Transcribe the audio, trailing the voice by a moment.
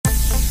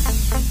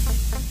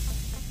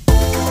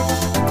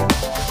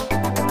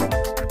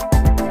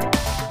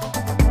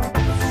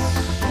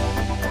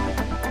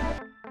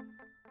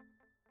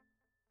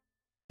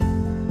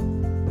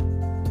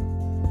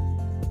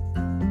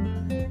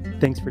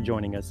Thanks for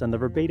joining us on the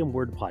Verbatim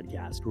Word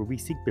Podcast, where we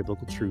seek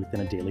biblical truth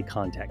in a daily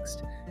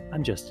context.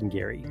 I'm Justin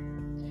Gary.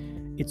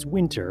 It's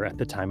winter at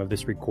the time of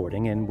this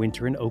recording, and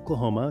winter in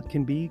Oklahoma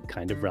can be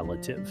kind of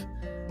relative.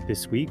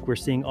 This week, we're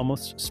seeing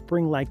almost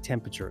spring-like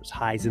temperatures,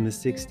 highs in the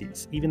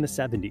 60s, even the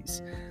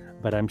 70s.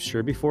 But I'm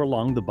sure before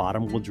long, the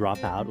bottom will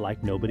drop out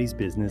like nobody's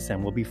business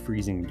and we'll be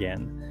freezing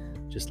again.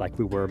 Just like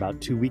we were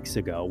about 2 weeks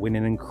ago when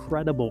an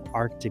incredible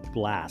Arctic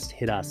blast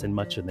hit us and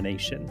much of the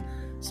nation.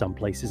 Some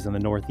places in the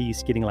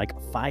Northeast getting like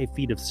 5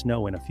 feet of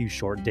snow in a few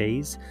short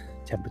days,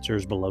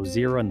 temperatures below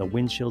zero and the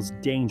wind chills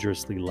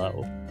dangerously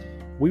low.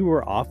 We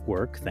were off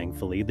work,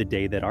 thankfully, the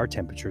day that our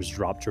temperatures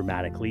dropped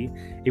dramatically.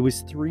 It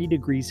was 3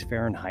 degrees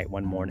Fahrenheit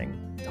one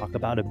morning. Talk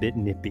about a bit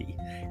nippy.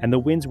 And the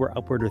winds were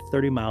upward of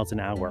 30 miles an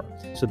hour,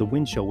 so the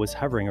wind chill was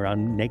hovering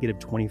around negative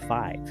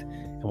 25.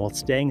 And while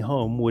staying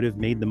home would have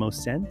made the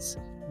most sense,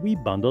 we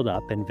bundled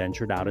up and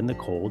ventured out in the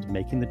cold,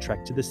 making the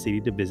trek to the city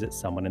to visit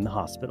someone in the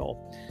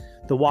hospital.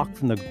 The walk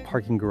from the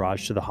parking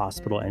garage to the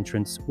hospital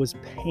entrance was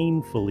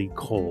painfully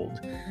cold,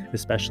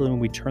 especially when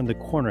we turned the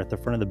corner at the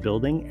front of the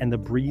building and the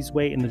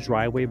breezeway in the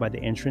driveway by the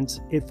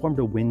entrance, it formed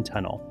a wind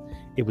tunnel.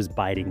 It was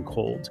biting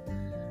cold.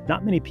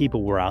 Not many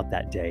people were out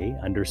that day,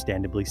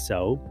 understandably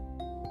so,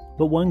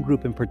 but one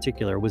group in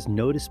particular was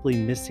noticeably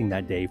missing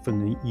that day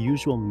from the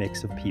usual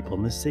mix of people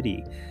in the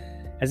city.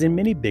 As in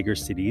many bigger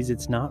cities,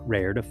 it's not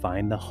rare to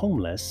find the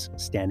homeless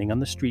standing on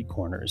the street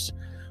corners,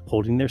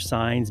 holding their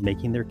signs,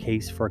 making their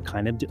case for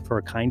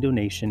a kind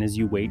donation as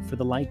you wait for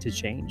the light to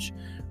change,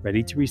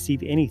 ready to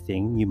receive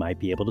anything you might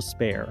be able to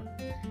spare.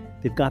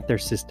 They've got their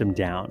system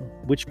down,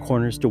 which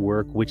corners to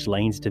work, which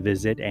lanes to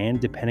visit, and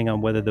depending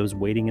on whether those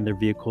waiting in their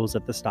vehicles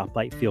at the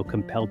stoplight feel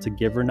compelled to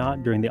give or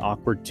not during the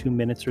awkward 2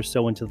 minutes or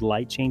so until the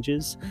light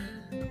changes,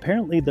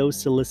 apparently those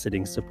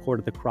soliciting support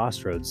at the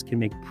crossroads can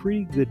make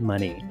pretty good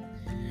money.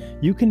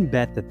 You can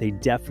bet that they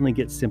definitely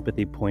get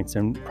sympathy points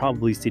and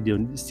probably see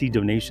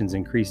donations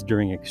increase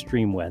during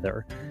extreme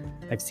weather.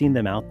 I've seen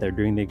them out there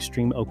during the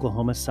extreme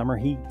Oklahoma summer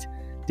heat,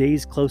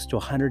 days close to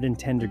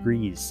 110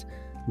 degrees.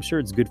 I'm sure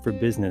it's good for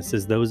business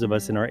as those of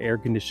us in our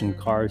air-conditioned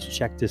cars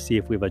check to see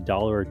if we have $1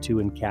 or $2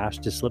 in cash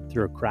to slip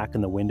through a crack in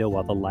the window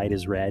while the light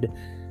is red.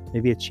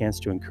 Maybe a chance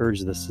to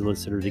encourage the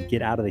solicitor to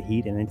get out of the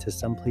heat and into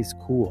someplace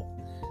cool.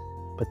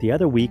 But the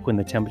other week when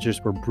the temperatures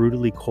were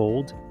brutally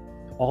cold,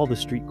 all the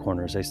street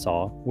corners I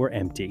saw were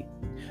empty.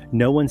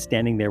 No one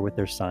standing there with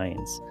their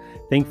signs.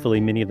 Thankfully,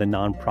 many of the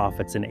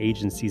nonprofits and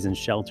agencies and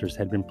shelters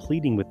had been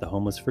pleading with the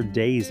homeless for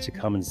days to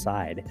come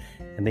inside,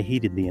 and they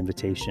heeded the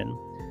invitation.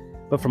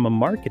 But from a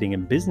marketing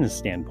and business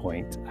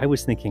standpoint, I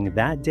was thinking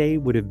that day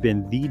would have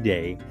been the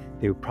day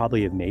they would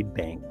probably have made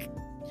bank.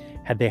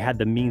 Had they had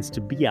the means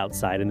to be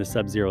outside in the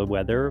sub-zero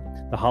weather,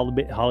 the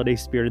holiday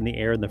spirit in the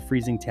air, and the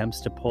freezing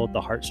temps to pull at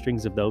the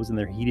heartstrings of those in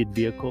their heated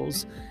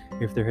vehicles,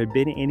 if there had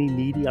been any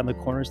needy on the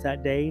corners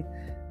that day,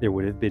 there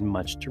would have been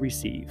much to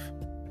receive.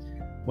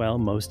 Well,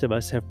 most of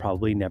us have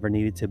probably never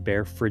needed to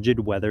bear frigid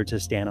weather to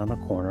stand on a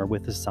corner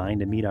with a sign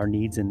to meet our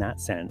needs in that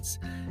sense,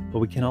 but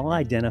we can all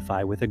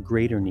identify with a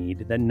greater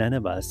need that none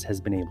of us has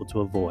been able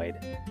to avoid.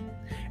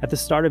 At the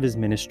start of his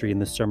ministry in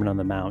the Sermon on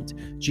the Mount,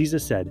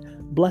 Jesus said,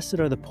 "Blessed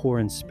are the poor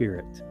in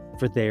spirit,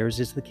 for theirs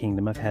is the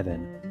kingdom of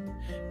heaven,"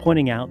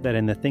 pointing out that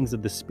in the things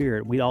of the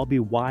Spirit, we'd all be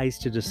wise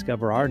to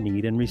discover our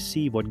need and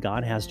receive what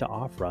God has to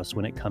offer us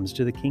when it comes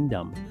to the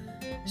kingdom.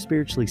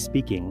 Spiritually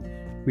speaking,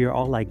 we are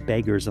all like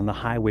beggars on the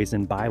highways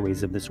and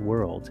byways of this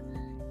world,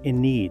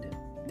 in need,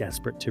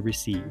 desperate to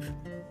receive.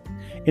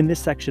 In this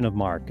section of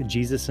Mark,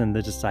 Jesus and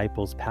the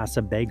disciples pass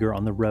a beggar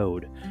on the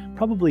road,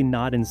 probably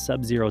not in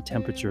sub-zero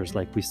temperatures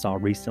like we saw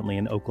recently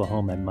in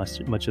Oklahoma and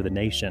much of the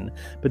nation,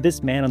 but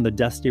this man on the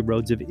dusty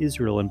roads of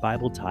Israel in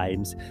Bible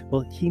times,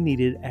 well, he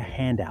needed a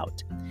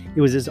handout.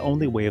 It was his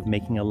only way of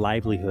making a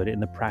livelihood in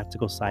the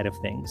practical side of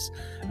things,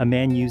 a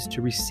man used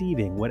to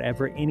receiving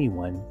whatever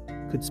anyone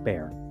could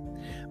spare.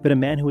 But a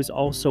man who is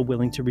also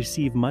willing to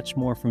receive much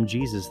more from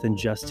Jesus than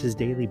just his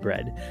daily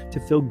bread, to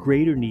fill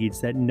greater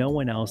needs that no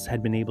one else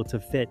had been able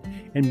to fit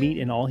and meet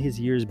in all his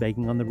years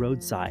begging on the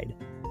roadside.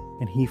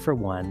 And he, for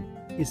one,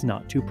 is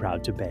not too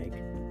proud to beg.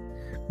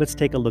 Let's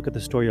take a look at the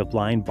story of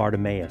blind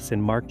Bartimaeus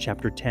in Mark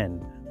chapter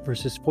 10,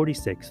 verses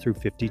 46 through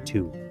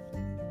 52.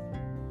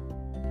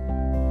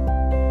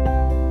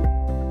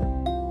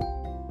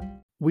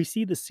 We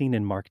see the scene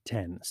in Mark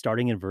 10,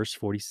 starting in verse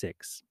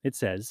 46. It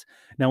says,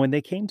 "Now when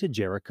they came to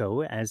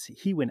Jericho, as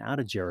he went out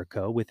of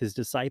Jericho with his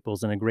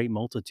disciples and a great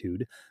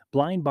multitude,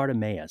 blind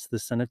Bartimaeus, the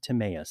son of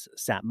Timaeus,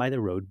 sat by the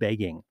road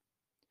begging."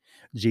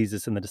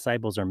 Jesus and the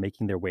disciples are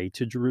making their way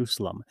to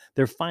Jerusalem,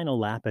 their final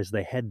lap as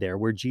they head there,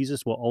 where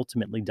Jesus will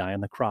ultimately die on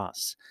the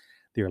cross.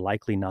 They are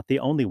likely not the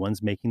only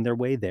ones making their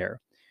way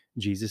there.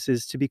 Jesus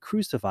is to be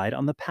crucified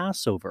on the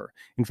Passover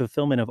in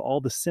fulfillment of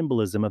all the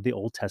symbolism of the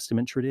Old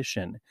Testament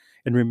tradition,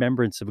 in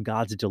remembrance of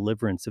God's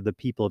deliverance of the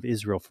people of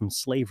Israel from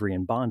slavery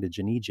and bondage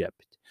in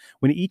Egypt,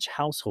 when each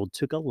household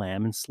took a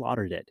lamb and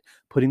slaughtered it,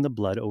 putting the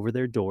blood over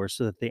their doors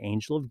so that the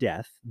angel of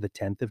death, the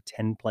 10th of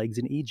 10 plagues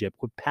in Egypt,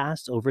 would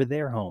pass over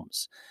their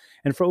homes.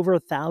 And for over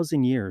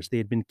 1,000 years, they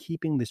had been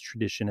keeping this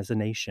tradition as a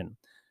nation.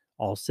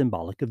 all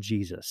symbolic of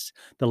Jesus,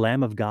 the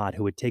Lamb of God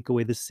who would take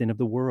away the sin of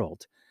the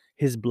world.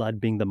 His blood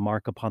being the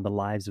mark upon the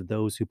lives of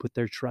those who put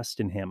their trust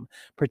in him,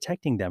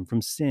 protecting them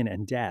from sin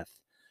and death.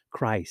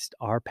 Christ,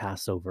 our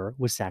Passover,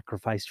 was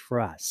sacrificed for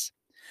us.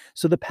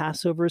 So the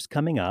Passover is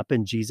coming up,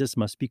 and Jesus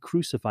must be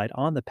crucified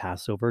on the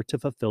Passover to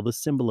fulfill the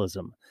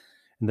symbolism.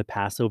 And the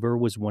Passover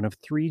was one of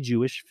three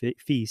Jewish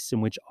feasts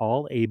in which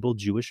all able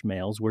Jewish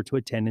males were to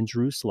attend in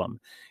Jerusalem,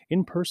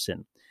 in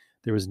person.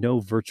 There was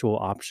no virtual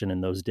option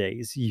in those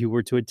days. You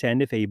were to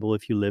attend if able,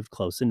 if you lived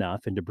close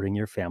enough, and to bring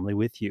your family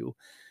with you.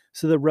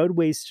 So the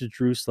roadways to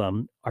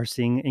Jerusalem are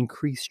seeing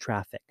increased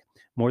traffic,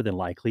 more than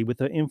likely with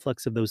the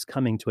influx of those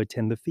coming to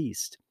attend the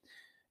feast.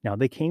 Now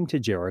they came to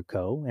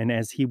Jericho, and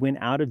as he went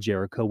out of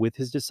Jericho with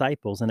his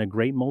disciples and a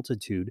great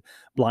multitude,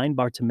 blind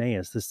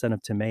Bartimaeus, the son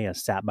of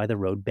Timaeus, sat by the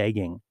road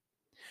begging.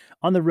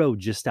 On the road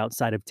just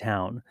outside of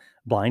town,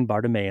 blind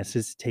Bartimaeus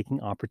is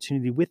taking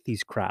opportunity with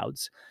these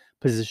crowds,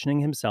 positioning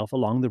himself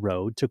along the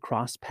road to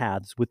cross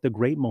paths with the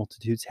great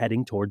multitudes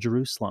heading toward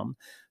Jerusalem,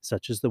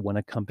 such as the one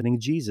accompanying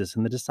Jesus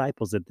and the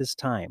disciples at this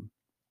time.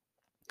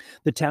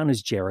 The town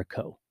is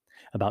Jericho,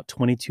 about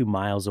 22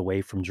 miles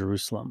away from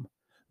Jerusalem.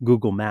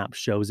 Google Maps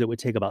shows it would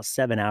take about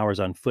 7 hours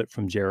on foot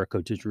from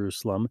Jericho to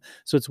Jerusalem,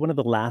 so it's one of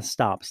the last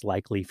stops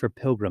likely for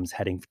pilgrims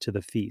heading to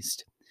the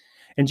feast.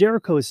 And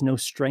Jericho is no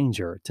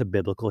stranger to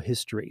biblical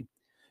history.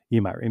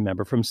 You might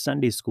remember from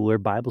Sunday school or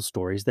Bible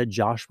stories that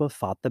Joshua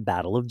fought the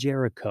Battle of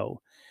Jericho.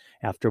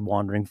 After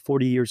wandering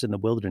 40 years in the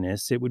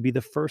wilderness, it would be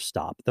the first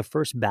stop, the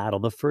first battle,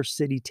 the first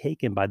city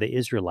taken by the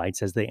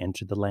Israelites as they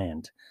entered the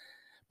land.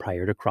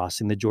 Prior to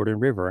crossing the Jordan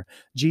River,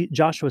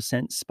 Joshua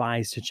sent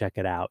spies to check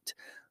it out.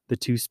 The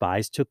two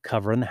spies took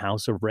cover in the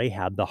house of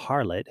Rahab the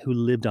harlot, who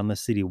lived on the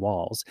city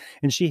walls,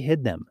 and she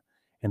hid them.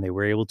 And they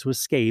were able to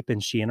escape,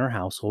 and she and her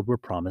household were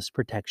promised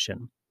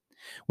protection.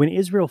 When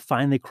Israel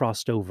finally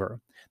crossed over,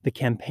 the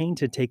campaign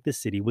to take the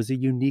city was a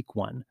unique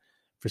one.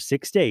 For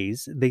 6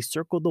 days, they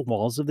circled the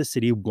walls of the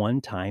city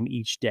one time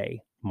each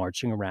day,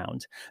 marching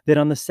around. Then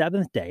on the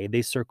seventh day,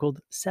 they circled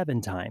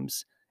 7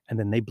 times, and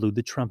then they blew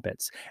the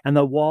trumpets, and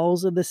the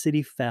walls of the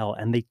city fell,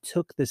 and they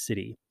took the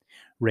city.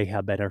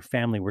 Rahab and her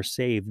family were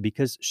saved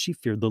because she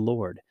feared the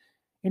Lord.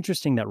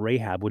 Interesting that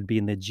Rahab would be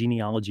in the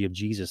genealogy of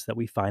Jesus that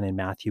we find in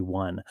Matthew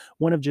 1,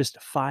 one of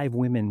just 5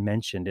 women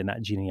mentioned in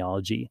that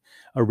genealogy,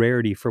 a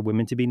rarity for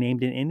women to be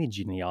named in any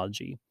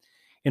genealogy.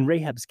 In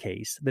Rahab's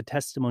case, the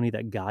testimony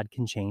that God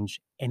can change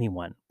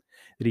anyone,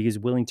 that he is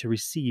willing to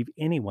receive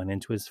anyone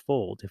into his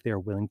fold if they are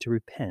willing to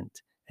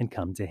repent and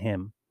come to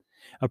him.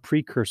 A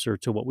precursor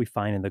to what we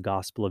find in the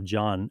Gospel of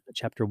John,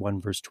 chapter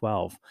 1, verse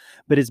 12.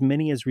 But as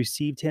many as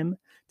received him,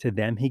 to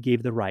them he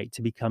gave the right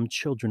to become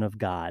children of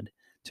God,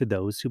 to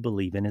those who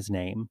believe in his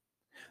name.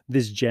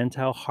 This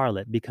Gentile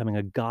harlot becoming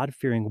a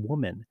God-fearing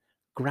woman,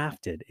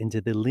 grafted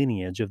into the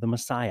lineage of the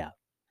Messiah.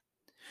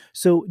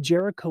 So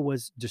Jericho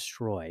was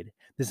destroyed,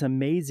 this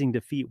amazing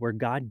defeat where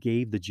God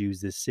gave the Jews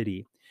this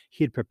city.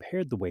 He had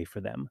prepared the way for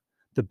them.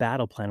 The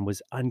battle plan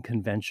was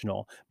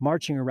unconventional,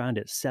 marching around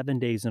it 7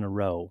 days in a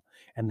row,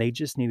 and they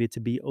just needed to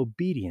be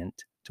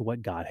obedient to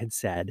what God had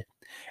said.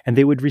 And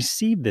they would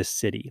receive this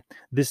city,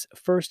 this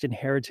first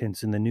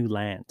inheritance in the new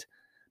land.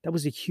 That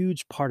was a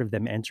huge part of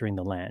them entering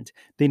the land.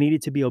 They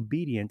needed to be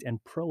obedient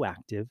and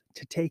proactive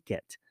to take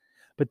it.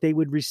 But they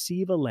would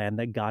receive a land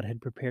that God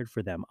had prepared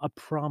for them, a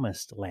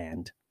promised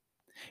land.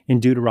 In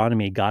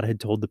Deuteronomy, God had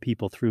told the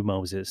people through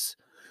Moses,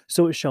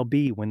 "So it shall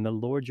be when the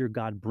Lord your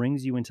God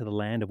brings you into the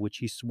land of which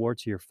he swore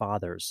to your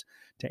fathers,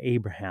 to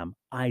Abraham,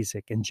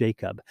 Isaac, and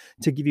Jacob,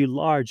 to give you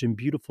large and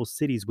beautiful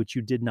cities which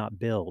you did not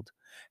build,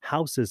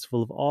 houses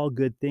full of all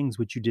good things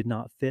which you did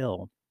not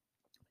fill,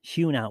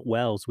 hewn out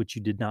wells which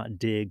you did not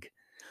dig,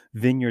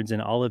 vineyards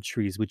and olive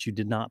trees which you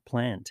did not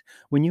plant.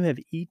 When you have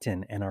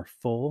eaten and are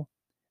full,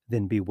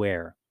 then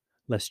beware,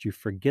 lest you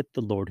forget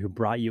the Lord who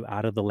brought you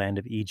out of the land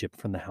of Egypt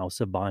from the house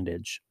of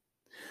bondage."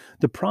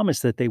 The promise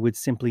that they would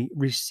simply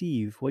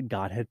receive what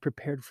God had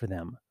prepared for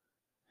them.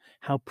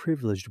 How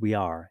privileged we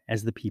are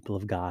as the people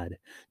of God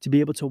to be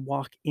able to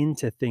walk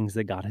into things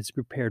that God has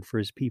prepared for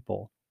his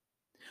people.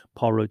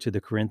 Paul wrote to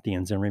the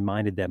Corinthians and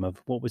reminded them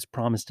of what was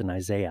promised in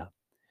Isaiah.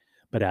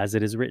 But as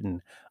it is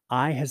written,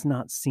 "Eye has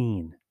not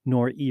seen,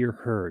 nor ear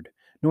heard,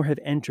 nor have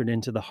entered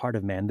into the heart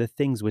of man the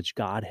things which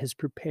God has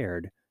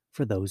prepared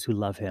for those who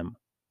love him."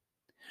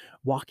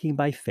 Walking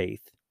by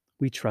faith,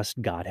 we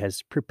trust God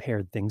has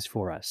prepared things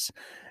for us,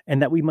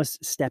 and that we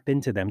must step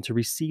into them to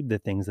receive the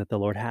things that the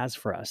Lord has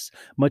for us,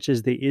 much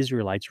as the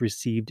Israelites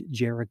received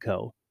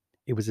Jericho.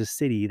 It was a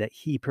city that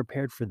he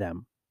prepared for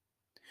them.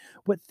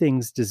 What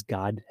things does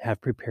God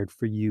have prepared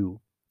for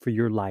you, for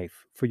your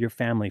life, for your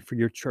family, for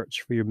your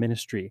church, for your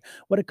ministry?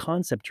 What a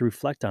concept to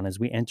reflect on as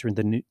we enter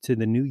to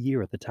the new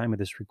year at the time of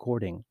this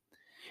recording.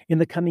 In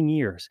the coming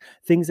years,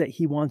 things that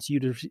he wants you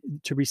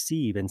to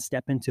receive and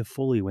step into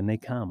fully when they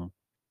come.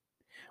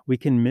 We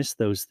can miss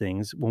those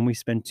things when we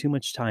spend too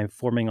much time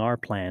forming our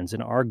plans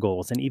and our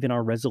goals and even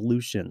our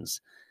resolutions.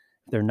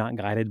 If they're not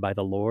guided by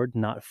the Lord,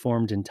 not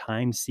formed in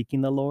time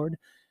seeking the Lord,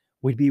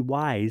 we'd be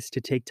wise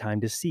to take time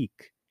to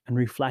seek and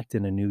reflect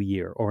in a new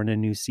year or in a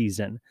new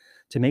season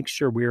to make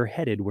sure we are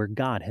headed where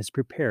God has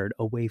prepared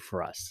a way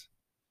for us.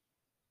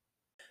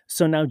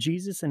 So now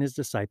Jesus and his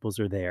disciples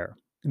are there.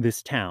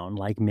 This town,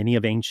 like many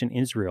of ancient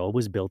Israel,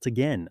 was built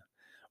again.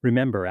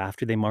 Remember,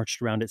 after they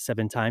marched around it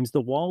 7 times,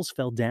 the walls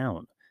fell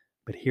down.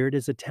 But here it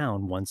is a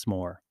town once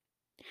more.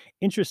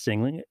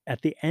 Interestingly,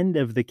 at the end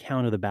of the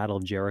count of the Battle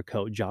of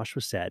Jericho,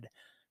 Joshua said,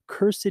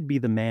 "Cursed be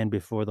the man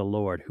before the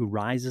Lord who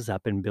rises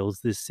up and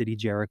builds this city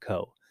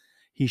Jericho.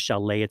 He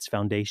shall lay its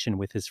foundation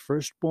with his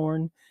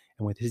firstborn,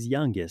 and with his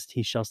youngest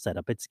he shall set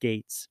up its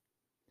gates."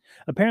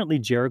 Apparently,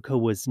 Jericho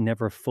was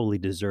never fully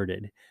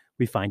deserted.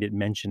 We find it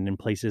mentioned in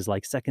places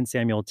like 2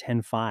 Samuel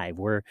 10:5,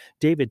 where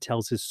David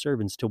tells his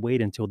servants to wait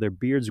until their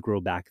beards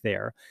grow back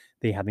there,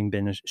 they having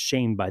been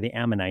shamed by the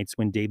Ammonites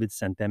when David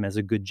sent them as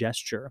a good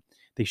gesture.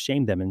 They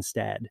shamed them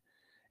instead.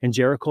 And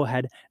Jericho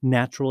had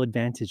natural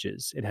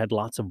advantages. It had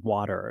lots of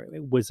water.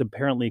 It was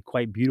apparently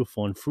quite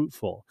beautiful and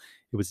fruitful.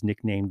 It was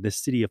nicknamed the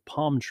city of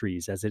palm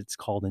trees, as it's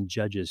called in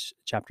Judges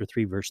chapter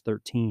 3, verse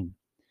 13.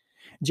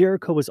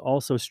 Jericho was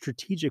also a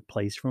strategic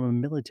place from a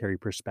military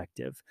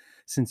perspective,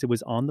 since it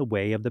was on the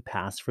way of the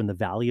pass from the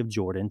valley of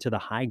Jordan to the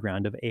high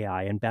ground of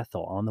Ai and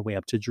Bethel on the way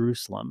up to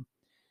Jerusalem.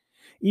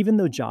 Even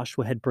though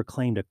Joshua had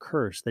proclaimed a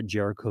curse that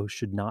Jericho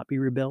should not be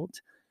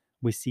rebuilt,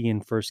 we see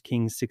in 1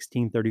 Kings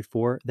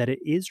 16:34 that it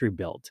is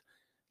rebuilt,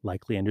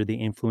 likely under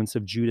the influence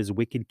of Judah's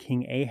wicked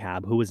king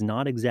Ahab, who was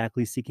not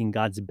exactly seeking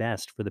God's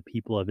best for the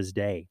people of his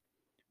day.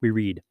 We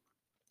read,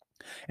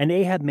 "And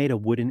Ahab made a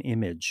wooden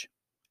image.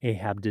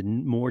 Ahab did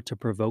more to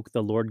provoke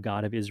the Lord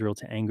God of Israel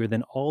to anger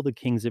than all the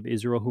kings of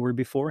Israel who were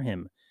before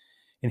him.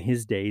 In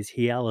his days,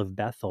 Hiel of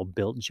Bethel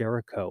built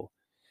Jericho.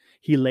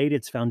 He laid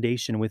its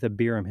foundation with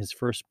Abiram his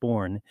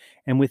firstborn,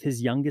 and with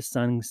his youngest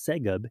son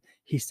Segub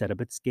he set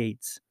up its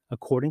gates,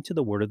 according to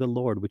the word of the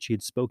Lord which he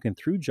had spoken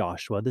through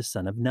Joshua the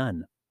son of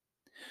Nun."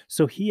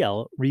 So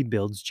Hiel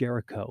rebuilds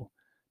Jericho,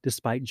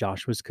 despite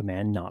Joshua's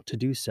command not to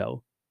do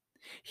so.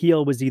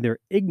 Hiel was either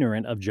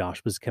ignorant of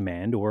Joshua's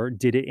command or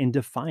did it in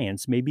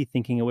defiance, maybe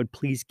thinking it would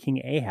please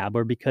King Ahab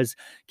or because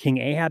King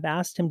Ahab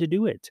asked him to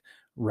do it,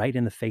 right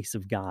in the face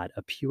of God,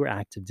 a pure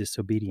act of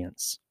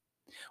disobedience.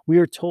 We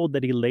are told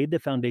that he laid the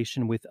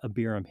foundation with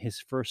Abiram, his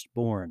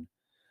firstborn.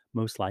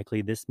 Most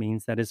likely, this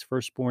means that his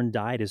firstborn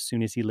died as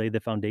soon as he laid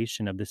the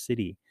foundation of the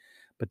city.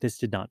 But this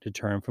did not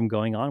deter him from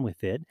going on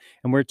with it,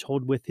 and we're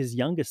told with his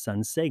youngest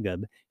son,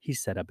 Segub, he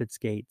set up its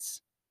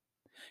gates.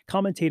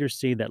 Commentators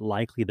say that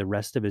likely the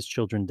rest of his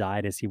children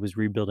died as he was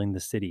rebuilding the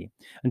city,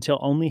 until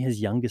only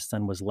his youngest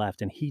son was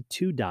left, and he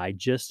too died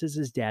just as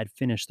his dad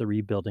finished the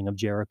rebuilding of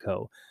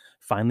Jericho,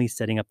 finally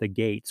setting up the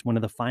gates, one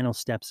of the final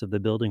steps of the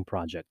building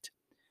project.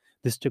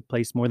 This took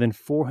place more than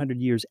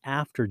 400 years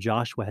after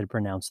Joshua had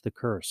pronounced the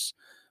curse,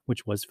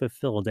 which was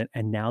fulfilled,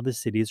 and now the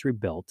city is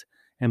rebuilt,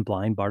 and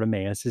blind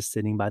Bartimaeus is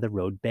sitting by the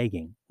road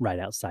begging right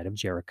outside of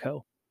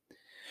Jericho.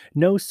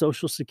 No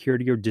social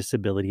security or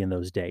disability in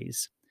those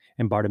days.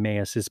 And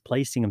Bartimaeus is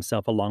placing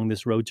himself along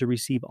this road to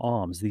receive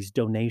alms, these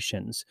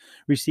donations,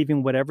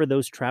 receiving whatever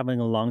those traveling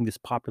along this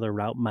popular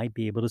route might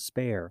be able to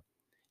spare.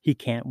 He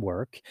can't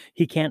work,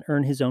 he can't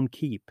earn his own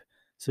keep,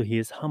 so he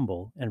is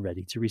humble and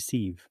ready to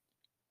receive.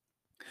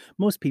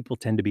 Most people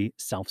tend to be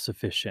self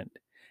sufficient.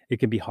 It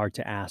can be hard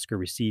to ask or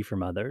receive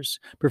from others,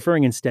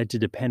 preferring instead to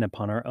depend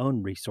upon our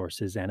own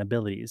resources and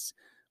abilities,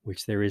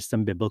 which there is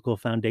some biblical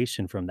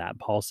foundation from that.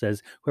 Paul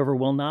says, "Whoever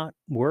will not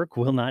work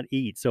will not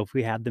eat." So if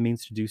we have the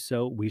means to do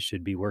so, we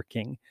should be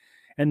working.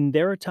 And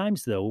there are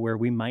times, though, where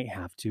we might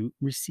have to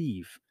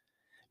receive.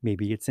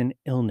 Maybe it's an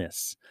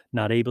illness,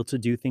 not able to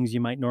do things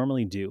you might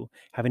normally do,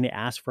 having to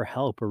ask for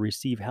help or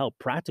receive help,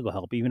 practical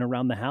help, even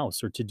around the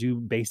house, or to do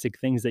basic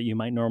things that you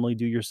might normally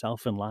do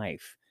yourself in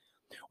life,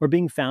 or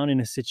being found in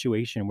a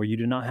situation where you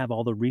do not have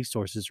all the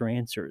resources or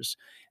answers,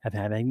 of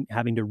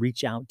having to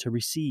reach out to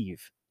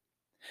receive.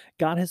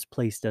 God has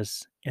placed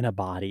us in a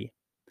body,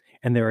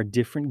 and there are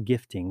different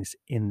giftings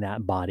in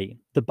that body,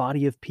 the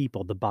body of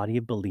people, the body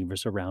of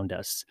believers around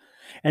us.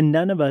 And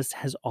none of us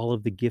has all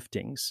of the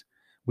giftings.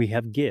 We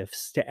have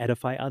gifts to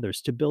edify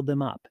others, to build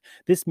them up.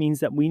 This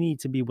means that we need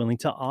to be willing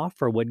to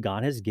offer what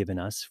God has given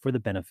us for the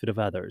benefit of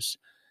others.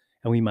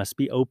 And we must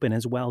be open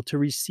as well to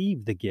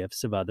receive the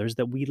gifts of others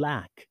that we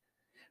lack.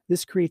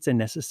 This creates a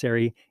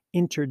necessary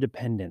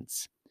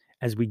interdependence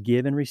as we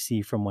give and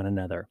receive from one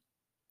another,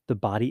 the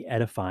body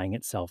edifying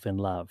itself in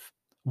love.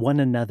 One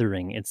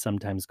anothering, it's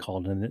sometimes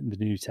called in the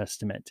New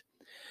Testament.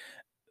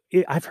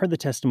 I've heard the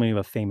testimony of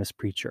a famous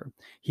preacher.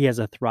 He has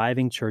a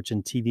thriving church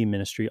and TV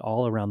ministry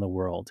all around the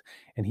world.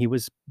 And he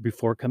was,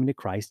 before coming to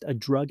Christ, a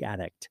drug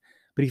addict.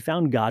 But he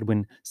found God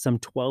when some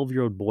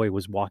 12-year-old boy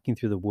was walking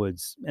through the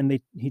woods and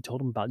he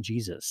told him about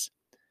Jesus.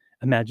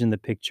 Imagine the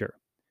picture.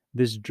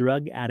 This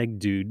drug addict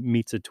dude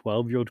meets a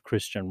 12-year-old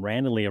Christian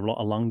randomly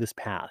along this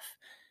path,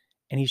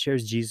 and he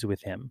shares Jesus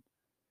with him.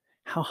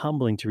 How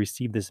humbling to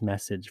receive this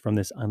message from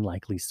this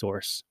unlikely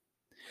source.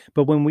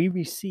 But when we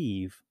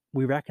receive,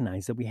 we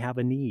recognize that we have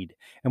a need,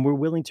 and we're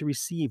willing to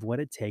receive what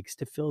it takes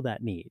to fill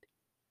that need.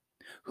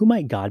 Who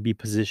might God be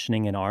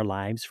positioning in our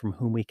lives from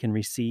whom we can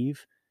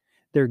receive?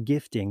 Their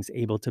giftings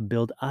able to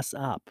build us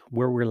up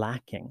where we're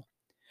lacking.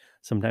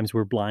 Sometimes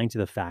we're blind to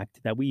the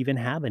fact that we even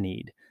have a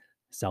need,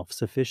 self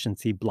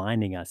sufficiency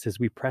blinding us as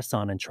we press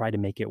on and try to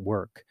make it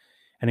work.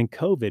 And in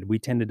COVID, we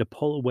tended to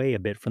pull away a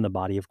bit from the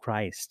body of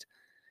Christ.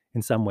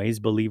 In some ways,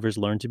 believers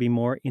learn to be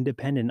more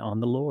independent on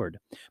the Lord,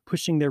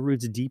 pushing their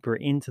roots deeper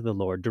into the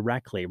Lord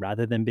directly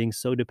rather than being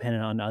so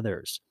dependent on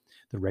others.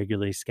 The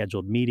regularly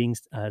scheduled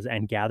meetings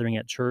and gathering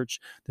at church,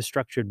 the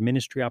structured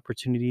ministry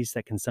opportunities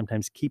that can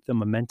sometimes keep the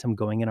momentum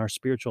going in our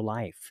spiritual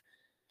life.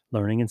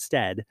 Learning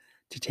instead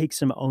to take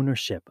some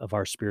ownership of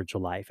our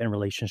spiritual life and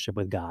relationship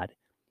with God,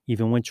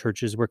 even when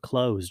churches were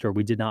closed or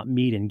we did not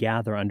meet and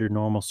gather under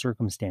normal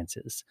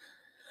circumstances.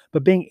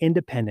 But being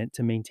independent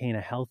to maintain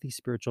a healthy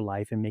spiritual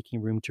life and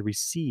making room to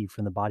receive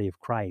from the body of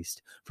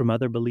Christ, from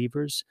other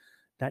believers,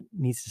 that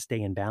needs to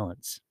stay in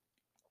balance.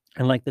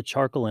 And like the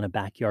charcoal in a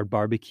backyard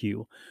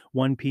barbecue,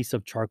 one piece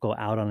of charcoal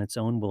out on its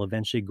own will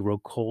eventually grow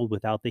cold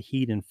without the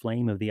heat and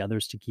flame of the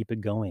others to keep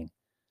it going.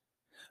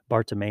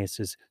 Bartimaeus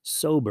is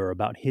sober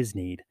about his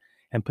need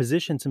and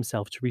positions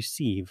himself to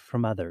receive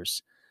from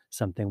others,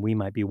 something we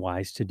might be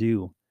wise to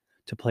do,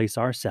 to place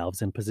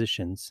ourselves in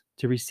positions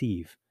to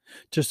receive,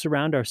 to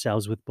surround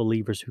ourselves with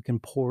believers who can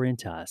pour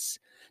into us,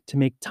 to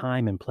make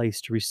time and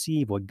place to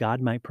receive what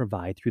God might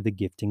provide through the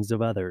giftings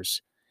of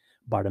others.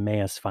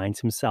 Bartimaeus finds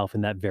himself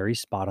in that very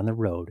spot on the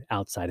road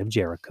outside of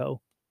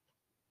Jericho.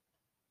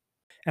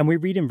 And we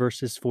read in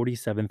verses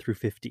 47 through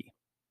 50.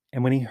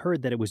 And when he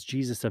heard that it was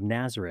Jesus of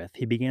Nazareth,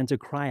 he began to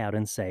cry out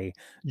and say,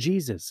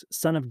 Jesus,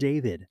 son of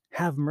David,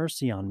 have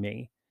mercy on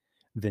me.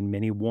 Then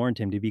many warned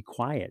him to be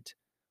quiet.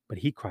 But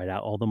he cried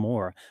out all the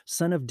more,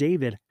 Son of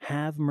David,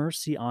 have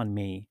mercy on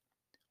me.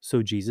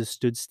 So Jesus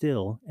stood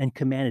still and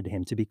commanded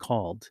him to be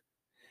called.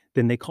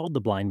 Then they called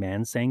the blind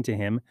man, saying to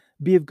him,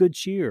 Be of good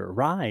cheer,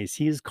 rise,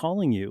 he is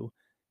calling you.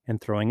 And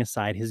throwing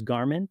aside his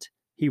garment,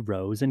 he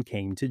rose and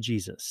came to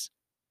Jesus.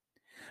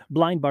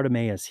 Blind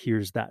Bartimaeus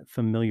hears that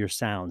familiar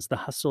sounds, the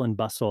hustle and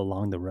bustle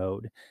along the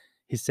road.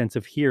 His sense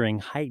of hearing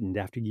heightened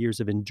after years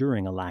of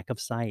enduring a lack of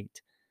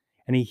sight.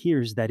 And he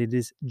hears that it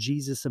is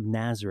Jesus of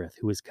Nazareth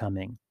who is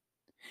coming.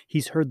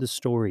 He's heard the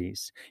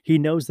stories, he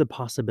knows the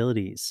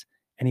possibilities,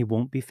 and he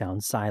won't be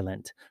found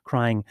silent,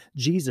 crying,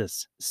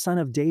 Jesus, son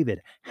of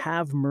David,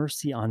 have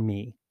mercy on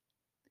me.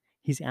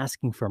 He's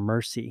asking for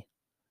mercy,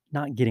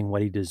 not getting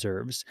what he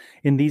deserves.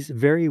 In these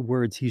very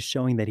words, he's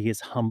showing that he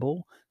is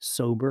humble,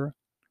 sober,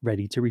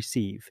 ready to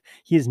receive.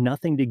 He has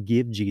nothing to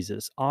give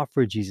Jesus,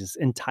 offer Jesus,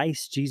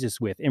 entice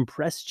Jesus with,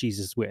 impress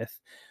Jesus with.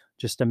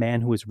 Just a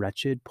man who is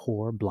wretched,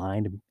 poor,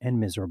 blind, and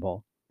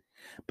miserable.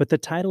 But the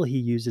title he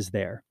uses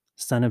there,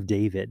 Son of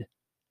David,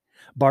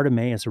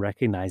 Bartimaeus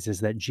recognizes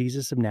that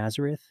Jesus of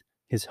Nazareth,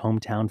 his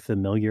hometown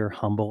familiar,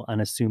 humble,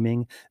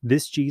 unassuming,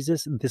 this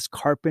Jesus, this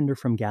carpenter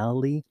from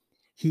Galilee,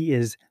 he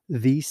is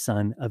the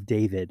Son of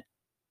David.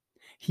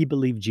 He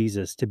believed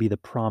Jesus to be the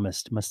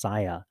promised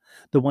Messiah,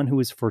 the one who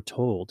was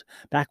foretold.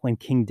 Back when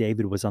King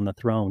David was on the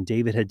throne,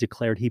 David had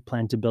declared he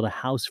planned to build a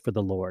house for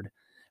the Lord,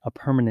 a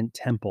permanent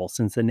temple,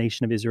 since the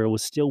nation of Israel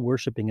was still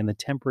worshiping in the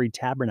temporary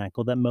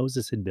tabernacle that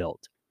Moses had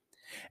built.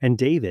 And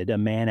David, a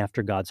man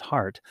after God's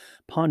heart,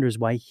 ponders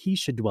why he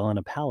should dwell in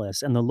a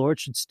palace and the Lord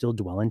should still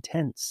dwell in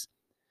tents.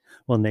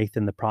 Well,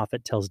 Nathan the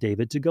prophet tells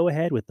David to go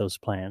ahead with those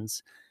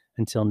plans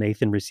until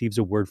Nathan receives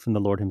a word from the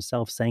Lord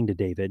himself saying to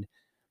David,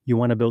 You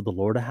want to build the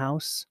Lord a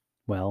house?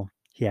 Well,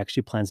 he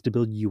actually plans to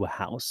build you a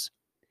house.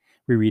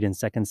 We read in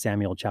 2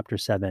 Samuel chapter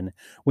 7,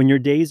 When your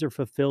days are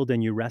fulfilled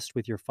and you rest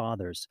with your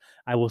fathers,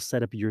 I will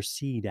set up your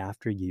seed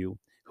after you,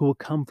 who will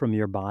come from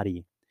your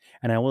body,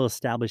 and I will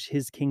establish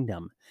his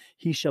kingdom.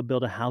 He shall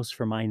build a house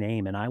for my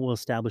name, and I will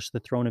establish the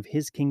throne of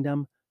his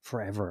kingdom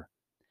forever.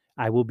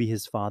 I will be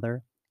his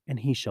father, and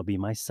he shall be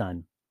my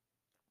son.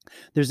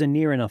 There's a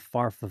near and a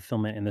far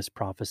fulfillment in this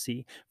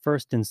prophecy,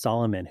 first in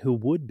Solomon, who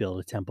would build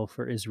a temple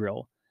for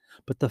Israel.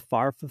 But the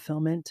far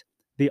fulfillment,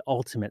 the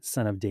ultimate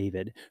son of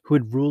David, who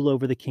would rule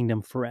over the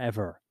kingdom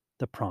forever,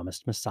 the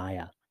promised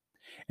Messiah.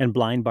 And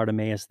blind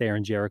Bartimaeus there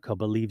in Jericho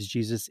believes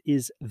Jesus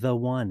is the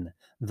one,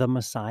 the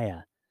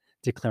Messiah,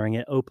 declaring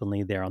it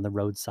openly there on the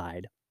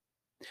roadside.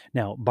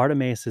 Now,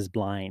 Bartimaeus is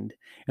blind,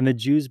 and the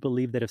Jews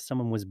believed that if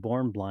someone was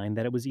born blind,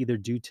 that it was either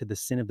due to the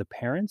sin of the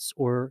parents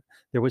or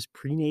there was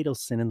prenatal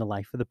sin in the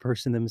life of the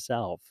person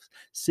themselves,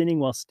 sinning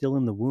while still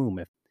in the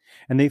womb.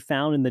 And they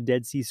found in the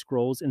Dead Sea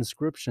Scrolls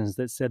inscriptions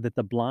that said that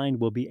the blind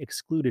will be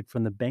excluded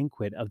from the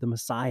banquet of the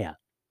Messiah.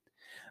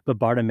 But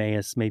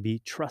Bartimaeus may be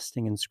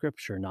trusting in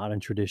Scripture, not in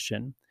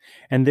tradition.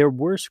 And there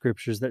were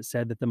Scriptures that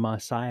said that the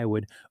Messiah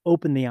would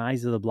open the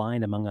eyes of the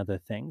blind, among other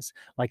things,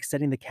 like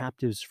setting the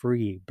captives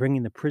free,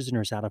 bringing the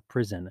prisoners out of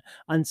prison,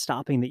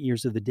 unstopping the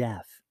ears of the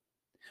deaf.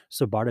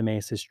 So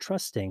Bartimaeus is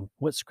trusting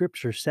what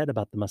Scripture said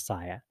about the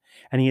Messiah,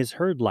 and he has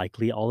heard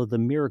likely all of the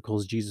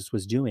miracles Jesus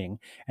was doing,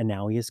 and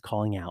now he is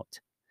calling out,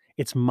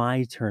 It's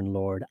my turn,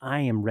 Lord. I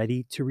am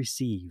ready to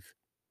receive.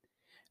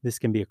 This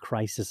can be a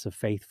crisis of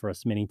faith for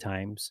us many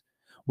times.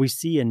 We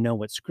see and know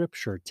what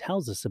Scripture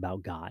tells us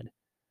about God,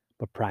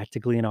 but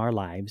practically in our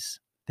lives,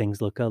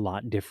 things look a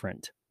lot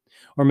different.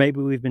 Or maybe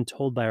we've been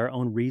told by our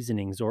own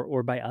reasonings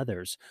or by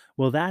others,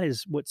 well, that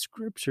is what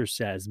scripture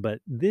says, but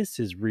this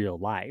is real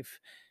life,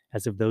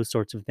 as if those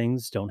sorts of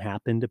things don't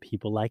happen to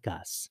people like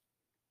us.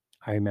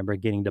 I remember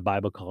getting to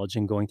Bible college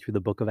and going through the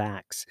book of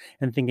Acts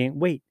and thinking,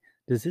 wait,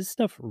 does this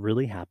stuff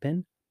really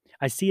happen?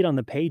 I see it on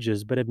the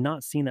pages, but have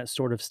not seen that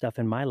sort of stuff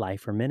in my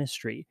life or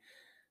ministry.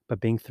 But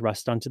being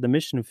thrust onto the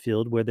mission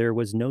field where there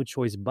was no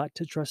choice but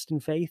to trust in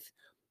faith,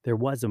 there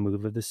was a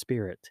move of the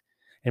Spirit.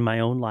 In my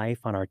own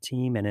life, on our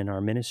team, and in our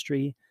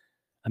ministry,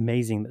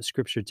 amazing that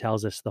Scripture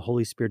tells us the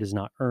Holy Spirit is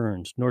not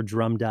earned, nor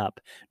drummed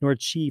up, nor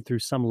achieved through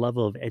some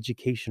level of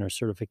education or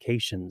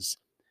certifications.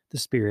 The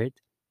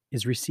Spirit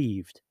is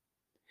received.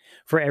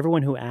 For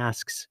everyone who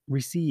asks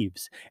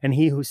receives, and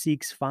he who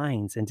seeks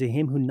finds, and to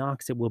him who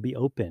knocks it will be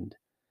opened.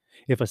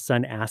 If a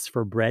son asks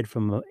for bread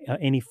from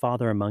any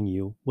father among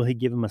you, will he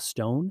give him a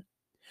stone?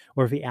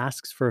 Or if he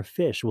asks for a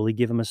fish, will he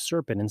give him a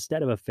serpent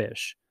instead of a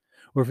fish?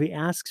 Or if he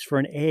asks for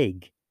an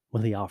egg,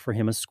 will he offer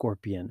him a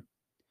scorpion?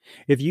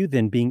 If you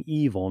then, being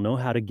evil, know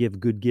how to give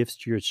good gifts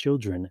to your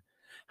children,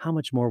 how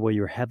much more will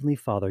your heavenly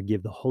Father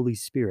give the Holy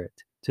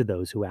Spirit to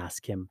those who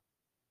ask him?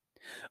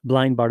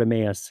 Blind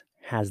Bartimaeus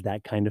has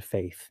that kind of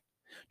faith.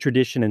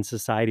 Tradition and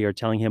society are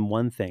telling him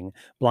one thing: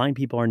 blind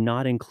people are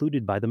not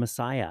included by the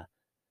Messiah.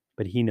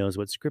 But he knows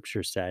what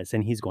Scripture says,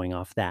 and he's going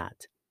off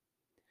that.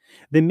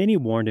 Then many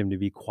warned him to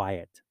be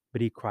quiet,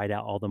 but he cried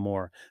out all the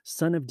more,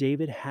 Son of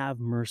David, have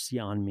mercy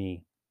on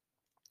me.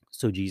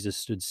 So Jesus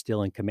stood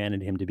still and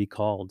commanded him to be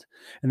called.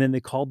 And then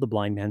they called the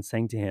blind man,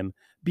 saying to him,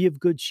 Be of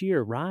good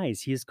cheer,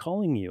 rise, he is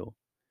calling you.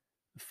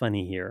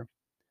 Funny here.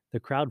 The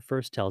crowd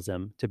first tells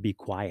him to be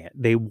quiet.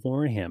 They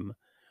warn him.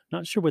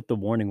 Not sure what the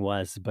warning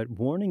was, but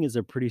warning is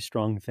a pretty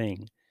strong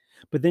thing.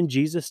 But then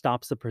Jesus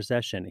stops the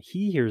procession.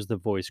 He hears the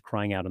voice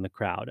crying out in the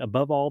crowd.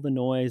 Above all the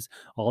noise,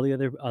 all the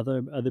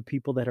other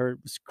people that are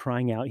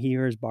crying out, he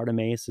hears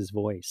Bartimaeus'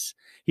 voice.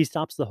 He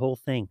stops the whole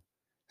thing,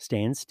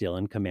 stands still,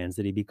 and commands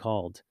that he be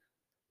called.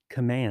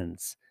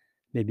 Commands.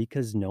 Maybe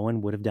because no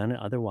one would have done it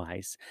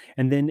otherwise.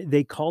 And then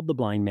they called the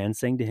blind man,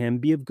 saying to him,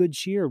 Be of good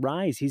cheer,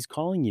 rise, he's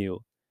calling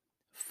you.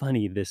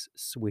 Funny, this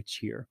switch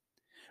here.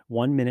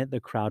 One minute, the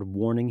crowd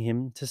warning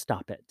him to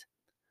stop it.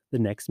 The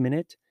next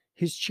minute,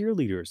 his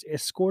cheerleaders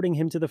escorting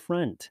him to the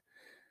front.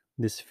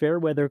 This fair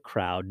weather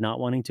crowd not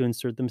wanting to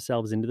insert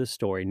themselves into the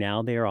story,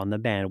 now they are on the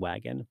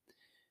bandwagon.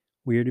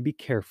 We are to be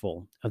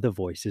careful of the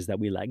voices that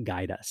we let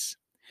guide us.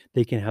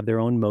 They can have their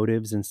own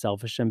motives and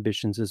selfish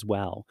ambitions as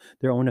well,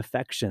 their own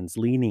affections,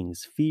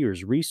 leanings,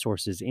 fears,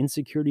 resources,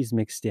 insecurities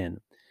mixed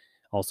in.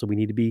 Also, we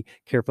need to be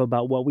careful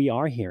about what we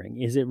are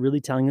hearing. Is it really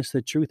telling us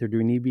the truth, or do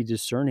we need to be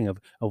discerning of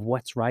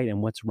what's right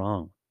and what's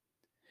wrong?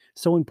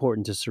 So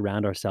important to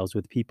surround ourselves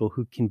with people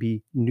who can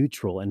be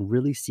neutral and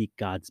really seek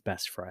God's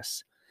best for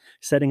us,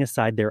 setting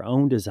aside their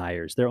own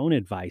desires, their own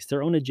advice,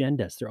 their own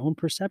agendas, their own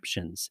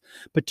perceptions,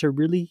 but to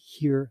really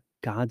hear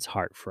God's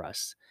heart for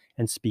us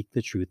and speak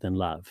the truth in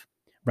love,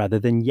 rather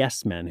than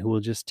yes men who will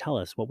just tell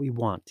us what we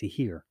want to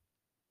hear.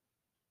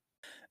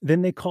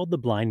 Then they called the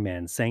blind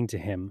man, saying to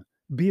him,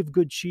 Be of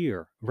good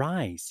cheer,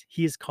 rise,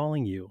 he is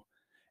calling you.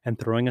 And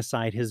throwing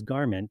aside his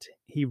garment,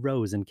 he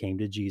rose and came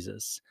to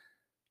Jesus.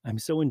 I'm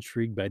so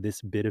intrigued by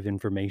this bit of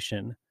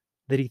information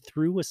that he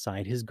threw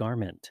aside his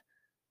garment.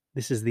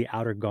 This is the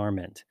outer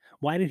garment.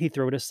 Why did he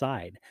throw it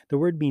aside? The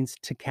word means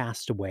to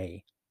cast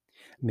away.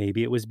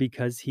 Maybe it was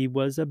because he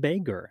was a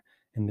beggar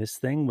and this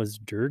thing was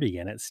dirty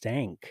and it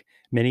stank.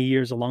 Many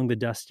years along the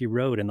dusty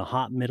road in the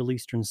hot Middle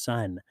Eastern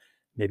sun.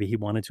 Maybe he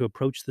wanted to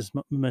approach this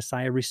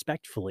Messiah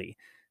respectfully,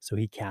 so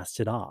he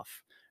cast it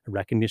off. A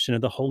recognition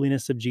of the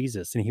holiness of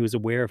Jesus, and he was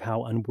aware of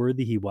how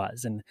unworthy he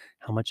was and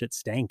how much it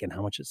stank and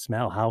how much it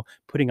smelled, how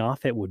putting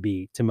off it would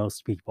be to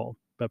most people,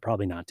 but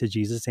probably not to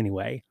Jesus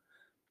anyway.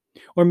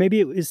 Or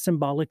maybe it is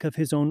symbolic of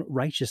his own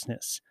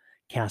righteousness,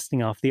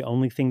 casting off the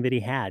only thing that he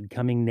had,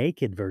 coming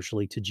naked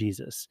virtually to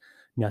Jesus.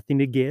 Nothing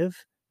to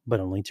give, but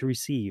only to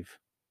receive.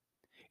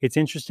 It's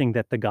interesting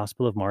that the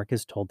Gospel of Mark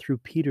is told through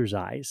Peter's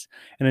eyes.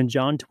 And in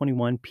John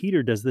 21,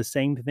 Peter does the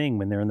same thing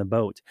when they're in the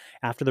boat.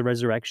 After the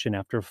resurrection,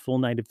 after a full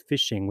night of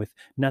fishing with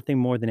nothing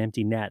more than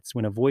empty nets,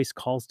 when a voice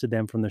calls to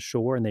them from the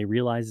shore and they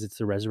realize it's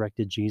the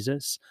resurrected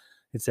Jesus,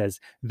 it says,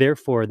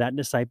 Therefore, that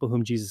disciple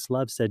whom Jesus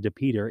loved said to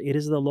Peter, It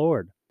is the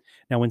Lord.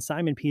 Now, when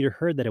Simon Peter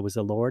heard that it was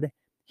the Lord,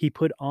 he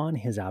put on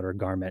his outer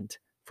garment,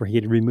 for he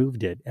had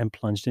removed it and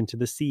plunged into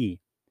the sea.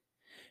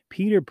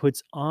 Peter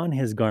puts on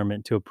his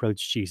garment to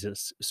approach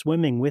Jesus,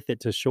 swimming with it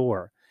to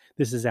shore.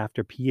 This is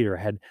after Peter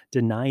had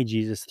denied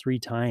Jesus 3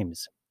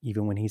 times,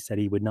 even when he said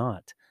he would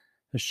not.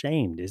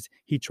 Ashamed. Is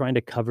he trying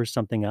to cover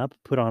something up,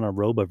 put on a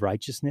robe of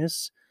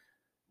righteousness?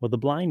 Well, the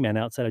blind man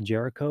outside of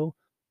Jericho,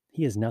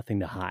 he has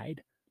nothing to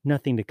hide,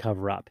 nothing to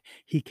cover up.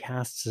 He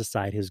casts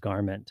aside his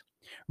garment,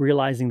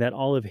 realizing that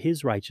all of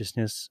his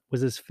righteousness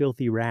was as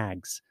filthy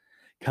rags,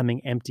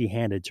 coming empty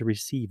handed to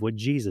receive what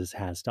Jesus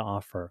has to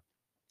offer.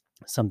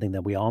 Something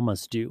that we all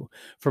must do.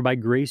 For by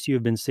grace you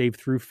have been saved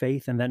through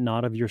faith, and that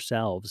not of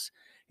yourselves.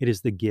 It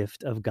is the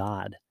gift of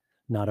God,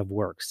 not of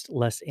works,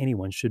 lest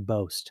anyone should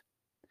boast.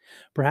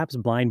 Perhaps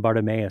blind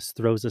Bartimaeus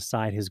throws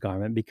aside his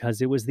garment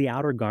because it was the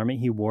outer garment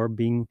he wore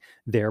being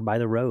there by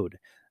the road.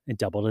 It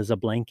doubled as a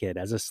blanket,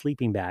 as a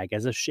sleeping bag,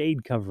 as a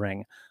shade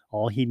covering,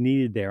 all he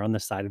needed there on the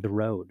side of the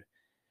road.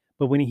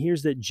 But when he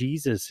hears that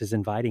Jesus is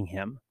inviting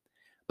him,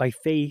 by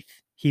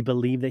faith, he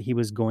believed that he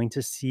was going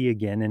to see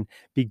again and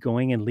be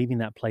going and leaving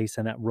that place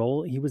and that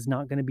role. He was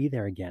not going to be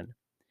there again.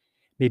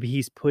 Maybe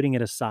he's putting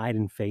it aside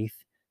in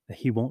faith that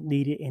he won't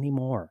need it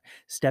anymore,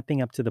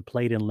 stepping up to the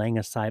plate and laying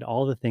aside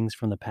all the things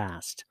from the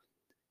past.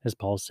 As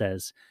Paul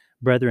says,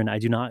 "Brethren, I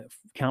do not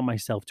count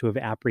myself to have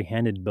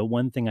apprehended, but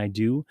one thing I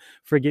do,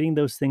 forgetting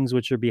those things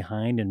which are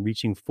behind and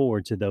reaching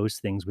forward to those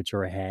things which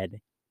are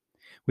ahead."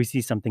 We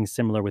see something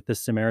similar with the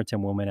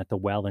Samaritan woman at the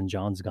well in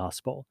John's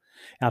gospel.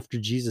 After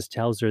Jesus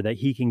tells her that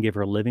he can give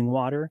her living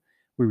water,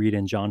 we read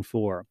in John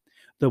 4,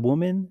 "The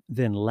woman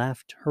then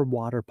left her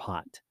water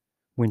pot,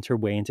 went her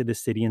way into the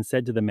city, and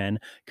said to the men,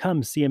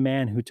 'Come, see a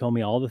man who told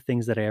me all the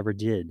things that I ever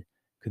did.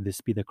 Could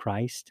this be the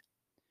Christ?'"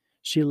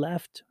 She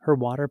left her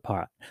water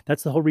pot.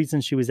 That's the whole reason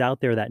she was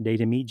out there that day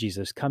to meet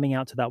Jesus, coming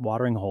out to that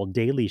watering hole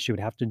daily. She would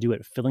have to do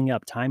it, filling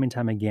up time and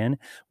time again.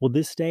 Well,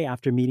 this day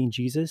after meeting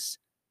Jesus,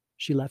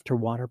 she left her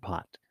water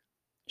pot.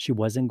 She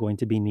wasn't going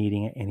to be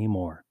needing it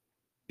anymore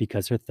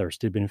because her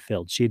thirst had been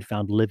filled. She had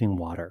found living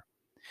water.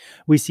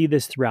 We see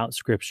this throughout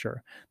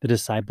Scripture, the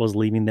disciples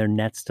leaving their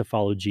nets to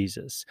follow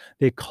Jesus,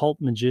 the occult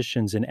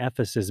magicians in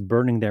Ephesus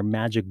burning their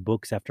magic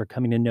books after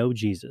coming to know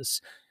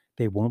Jesus.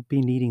 They won't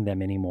be needing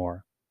them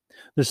anymore.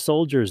 The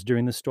soldiers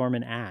during the storm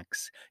in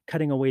Acts,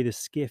 cutting away the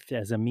skiff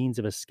as a means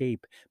of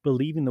escape,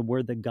 believing the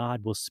word that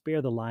God will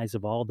spare the lives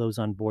of all those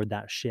on board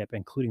that ship,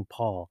 including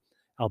Paul,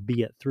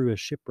 albeit through a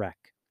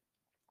shipwreck.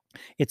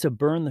 It's a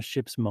burn the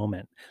ships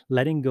moment,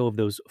 letting go of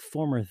those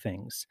former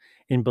things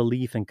in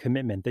belief and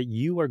commitment that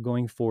you are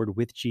going forward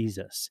with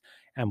Jesus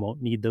and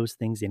won't need those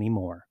things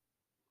anymore.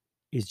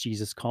 Is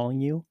Jesus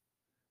calling you?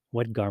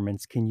 What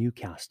garments can you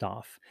cast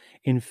off?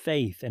 In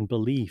faith and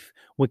belief,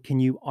 what can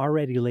you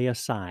already lay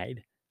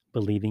aside,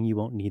 believing you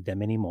won't need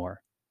them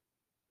anymore?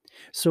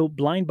 So,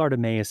 blind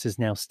Bartimaeus is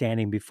now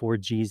standing before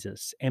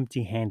Jesus,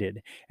 empty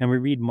handed, and we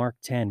read Mark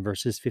 10,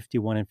 verses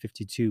 51 and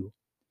 52.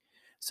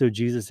 So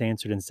Jesus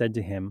answered and said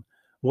to him,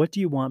 "What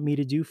do you want me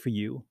to do for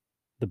you?"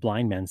 The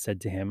blind man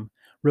said to him,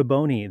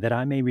 "Rabboni, that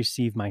I may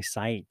receive my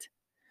sight."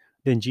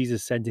 Then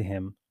Jesus said to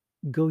him,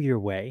 "Go your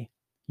way.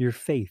 Your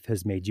faith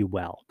has made you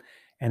well."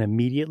 And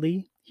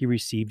immediately he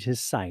received his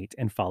sight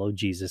and followed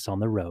Jesus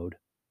on the road.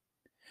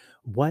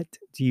 What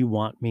do you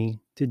want me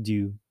to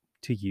do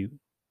to you?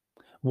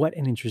 What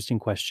an interesting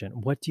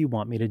question. What do you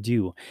want me to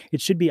do?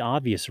 It should be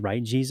obvious,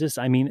 right, Jesus?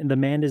 I mean, the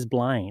man is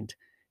blind.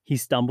 He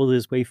stumbled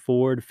his way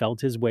forward,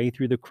 felt his way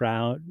through the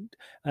crowd.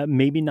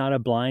 Maybe not a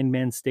blind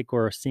man's stick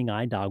or a seeing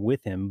eye dog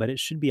with him, but it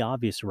should be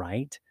obvious,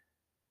 right?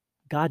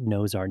 God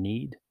knows our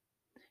need.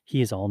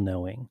 He is all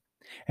knowing.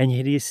 And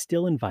yet he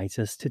still invites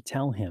us to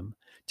tell him,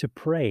 to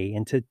pray,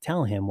 and to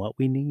tell him what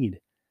we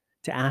need,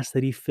 to ask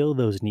that he fill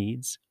those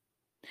needs.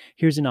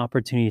 Here's an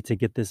opportunity to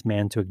get this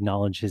man to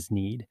acknowledge his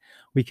need.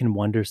 We can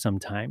wonder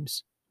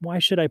sometimes, why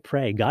should I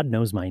pray? God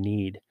knows my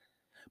need.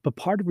 But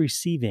part of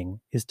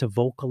receiving is to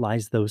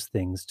vocalize those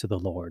things to the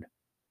Lord.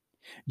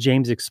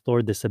 James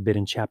explored this a bit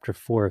in chapter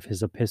 4 of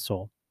his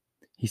epistle.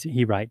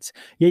 He writes,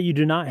 "Yet you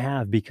do not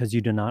have because you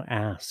do not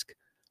ask.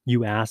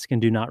 You ask and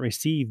do not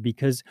receive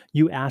because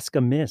you ask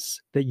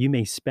amiss, that you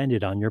may spend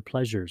it on your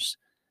pleasures."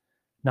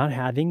 Not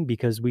having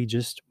because we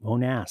just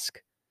won't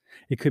ask.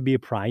 It could be a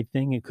pride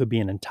thing, it could be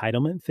an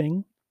entitlement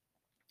thing,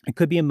 it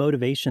could be a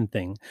motivation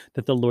thing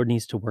that the Lord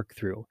needs to work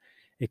through.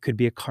 It could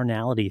be a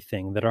carnality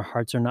thing that our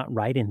hearts are not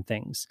right in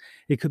things.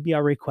 It could be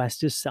our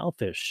request is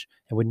selfish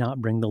and would not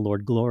bring the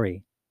Lord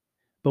glory.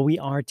 But we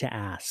are to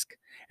ask,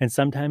 and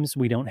sometimes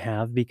we don't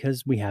have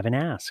because we haven't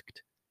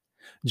asked.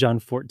 John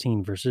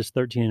 14, verses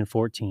 13 and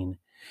 14.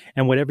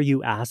 "And whatever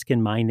you ask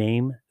in my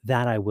name,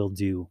 that I will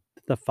do,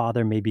 that the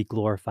Father may be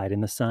glorified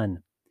in the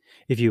Son.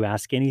 If you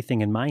ask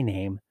anything in my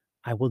name,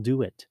 I will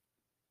do it."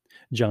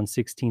 John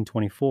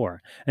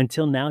 16:24.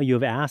 "Until now you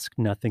have asked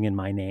nothing in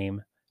my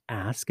name.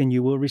 Ask and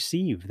you will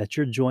receive, that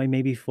your joy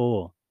may be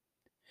full."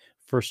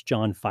 1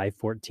 John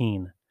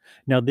 5:14.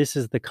 "Now this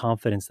is the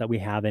confidence that we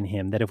have in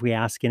him, that if we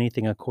ask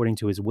anything according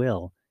to his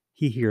will,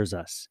 he hears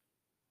us."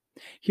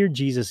 Here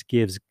Jesus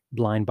gives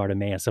blind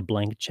Bartimaeus a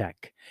blank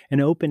check,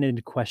 an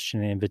open-ended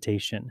question and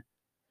invitation.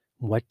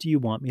 What do you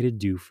want me to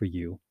do for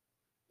you?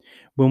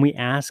 When we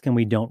ask and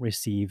we don't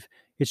receive,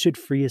 it should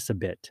free us a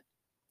bit.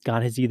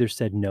 God has either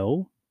said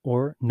no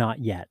or not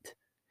yet,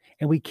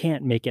 and we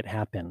can't make it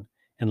happen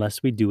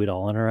unless we do it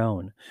all on our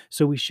own.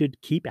 So we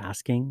should keep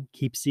asking,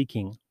 keep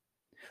seeking.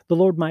 The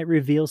Lord might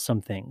reveal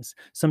some things,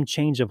 some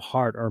change of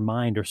heart or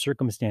mind or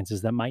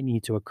circumstances that might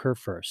need to occur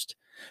first,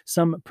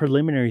 some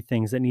preliminary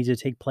things that need to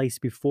take place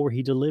before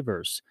He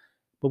delivers.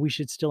 But we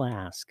should still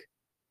ask.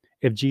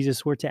 If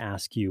Jesus were to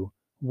ask you,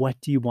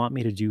 "What do you want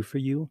me to do for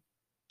you?"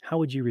 how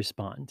would you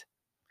respond?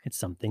 It's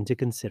something to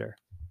consider.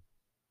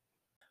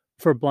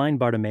 For blind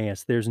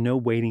Bartimaeus, there's no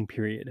waiting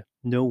period,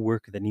 no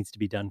work that needs to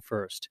be done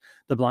first.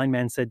 The blind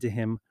man said to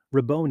him,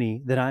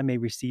 "Rabboni, that I may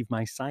receive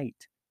my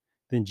sight."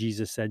 Then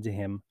Jesus said to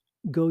him,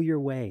 "Go your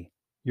way.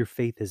 Your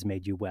faith has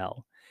made you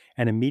well."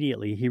 And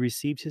immediately he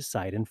received his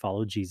sight and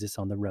followed Jesus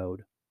on the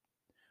road.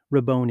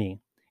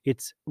 Rabboni.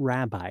 It's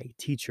rabbi,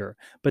 teacher,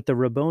 but the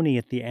Rabboni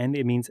at the end,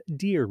 it means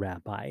dear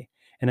rabbi,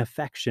 an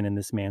affection in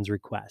this man's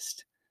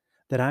request,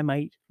 that I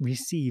might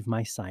receive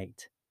my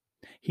sight.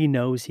 He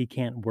knows he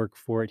can't work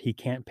for it, he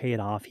can't pay it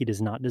off, he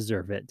does not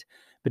deserve it,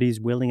 but he's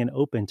willing and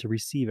open to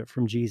receive it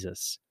from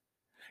Jesus.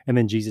 And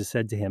then Jesus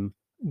said to him,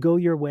 "Go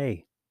your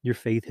way, your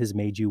faith has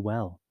made you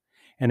well."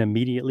 And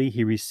immediately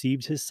he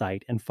received his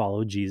sight and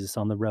followed Jesus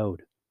on the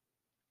road.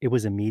 It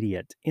was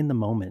immediate, in the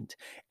moment,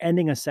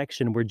 ending a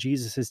section where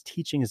Jesus is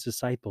teaching his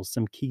disciples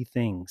some key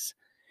things.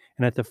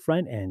 And at the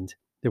front end,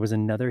 there was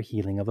another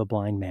healing of a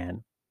blind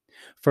man.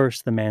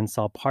 First, the man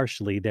saw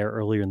partially there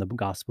earlier in the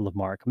Gospel of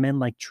Mark, men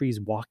like trees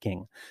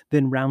walking.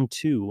 Then, round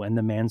two, and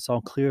the man saw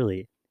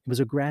clearly. It was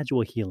a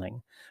gradual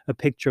healing, a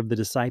picture of the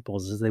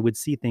disciples as they would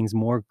see things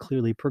more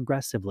clearly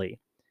progressively.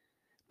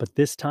 But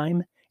this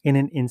time, in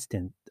an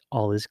instant,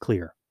 all is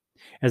clear.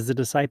 As the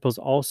disciples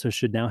also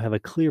should now have a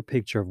clear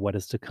picture of what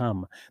is to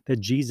come, that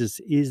Jesus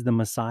is the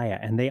Messiah,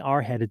 and they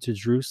are headed to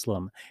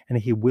Jerusalem, and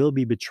he will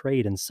be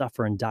betrayed and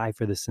suffer and die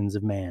for the sins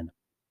of man.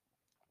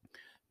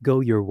 Go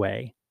your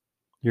way.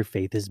 Your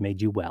faith has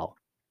made you well.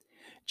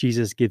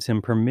 Jesus gives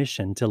him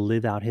permission to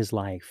live out his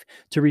life,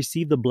 to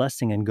receive the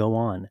blessing and go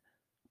on.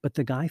 But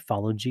the guy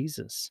followed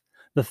Jesus,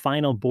 the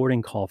final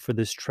boarding call for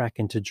this trek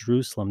into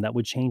Jerusalem that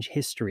would change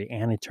history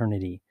and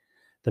eternity.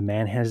 The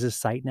man has his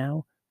sight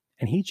now,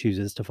 and he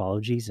chooses to follow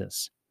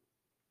Jesus.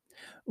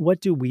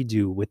 What do we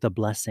do with the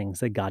blessings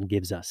that God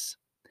gives us?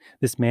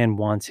 This man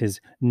wants his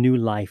new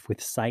life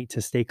with sight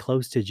to stay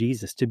close to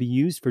Jesus, to be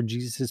used for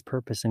Jesus'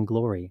 purpose and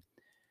glory.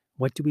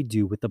 What do we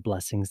do with the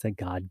blessings that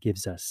God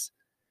gives us?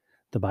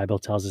 The Bible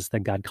tells us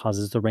that God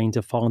causes the rain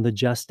to fall on the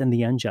just and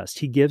the unjust.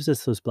 He gives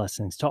us those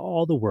blessings to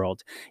all the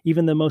world.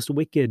 Even the most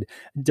wicked,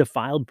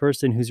 defiled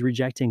person who's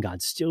rejecting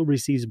God still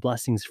receives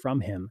blessings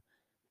from him.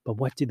 But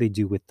what do they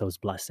do with those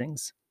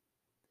blessings?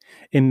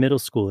 In middle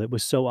school, it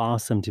was so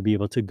awesome to be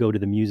able to go to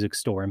the music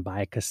store and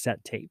buy a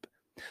cassette tape.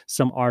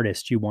 Some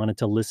artist you wanted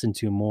to listen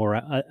to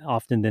more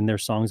often than their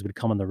songs would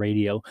come on the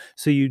radio,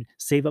 so you'd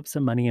save up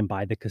some money and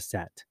buy the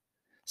cassette.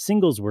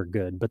 Singles were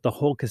good, but the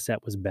whole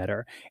cassette was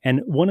better.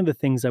 And one of the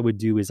things I would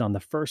do is on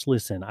the first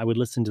listen, I would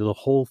listen to the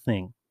whole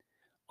thing,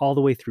 all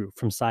the way through,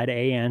 from side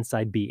A and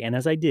side B. And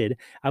as I did,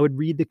 I would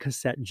read the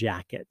cassette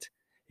jacket.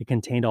 It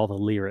contained all the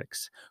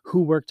lyrics,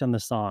 who worked on the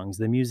songs,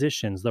 the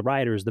musicians, the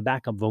writers, the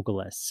backup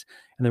vocalists.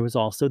 And there was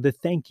also the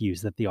thank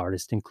yous that the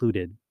artist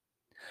included,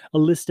 a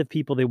list of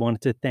people they wanted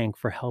to thank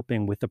for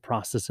helping with the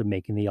process of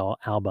making the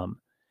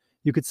album.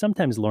 You could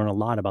sometimes learn a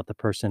lot about the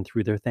person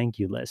through their thank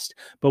you list,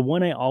 but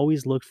one I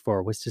always looked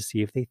for was to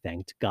see if they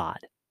thanked God.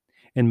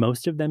 And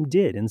most of them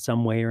did in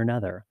some way or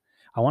another.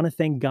 I want to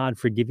thank God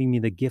for giving me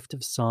the gift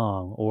of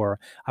song, or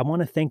I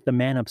want to thank the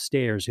man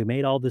upstairs who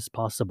made all this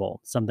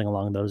possible, something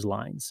along those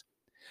lines.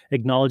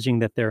 Acknowledging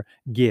that their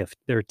gift,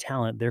 their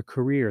talent, their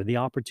career, the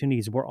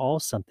opportunities were all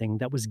something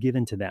that was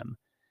given to them.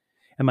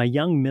 And my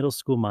young middle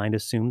school mind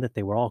assumed that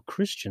they were all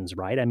Christians,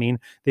 right? I mean,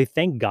 they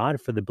thanked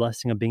God for the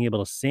blessing of being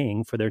able to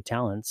sing, for their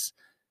talents.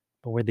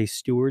 But were they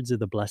stewards of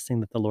the blessing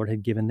that the Lord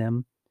had given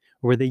them?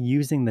 Or were they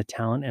using the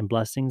talent and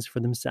blessings for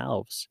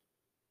themselves?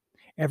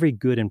 Every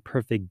good and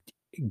perfect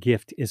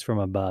gift is from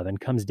above and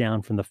comes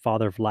down from the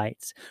Father of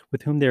lights,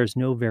 with whom there is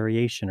no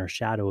variation or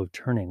shadow of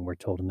turning, we're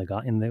told in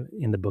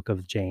the book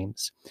of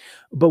James.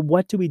 But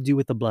what do we do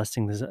with the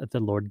blessings that the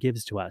Lord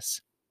gives to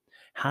us?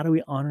 How do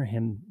we honor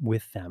him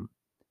with them?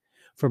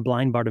 For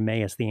blind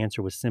Bartimaeus, the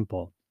answer was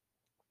simple.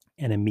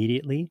 And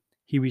immediately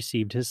he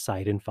received his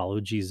sight and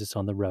followed Jesus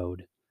on the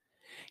road.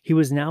 He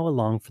was now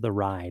along for the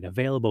ride,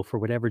 available for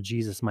whatever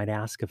Jesus might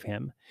ask of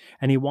him,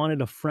 and he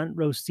wanted a front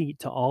row seat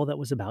to all that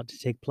was about to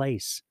take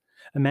place.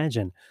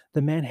 Imagine,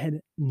 the man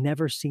had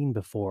never seen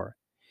before,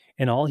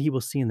 and all he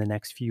will see in the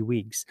next few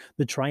weeks: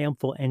 the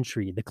triumphal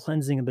entry, the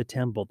cleansing of the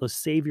temple, the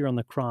Savior on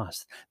the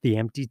cross, the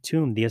empty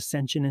tomb, the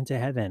ascension into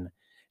heaven.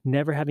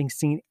 Never having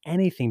seen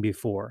anything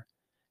before,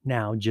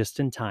 now, just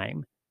in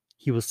time,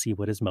 he will see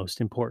what is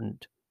most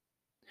important.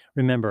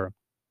 Remember,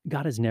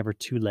 God is never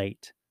too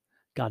late.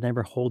 God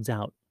never holds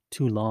out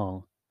too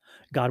long.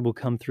 God will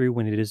come through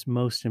when it is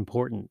most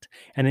important.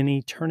 And in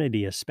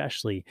eternity,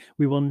 especially,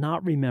 we will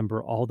not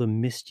remember all the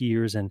missed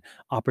years and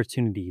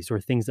opportunities, or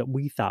things that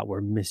we thought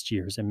were missed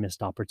years and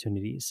missed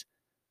opportunities.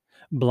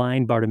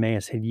 Blind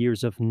Bartimaeus had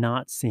years of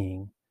not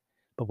seeing,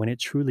 but when it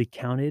truly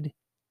counted,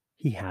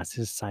 he has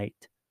his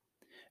sight.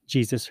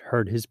 Jesus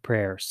heard his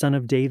prayer, "Son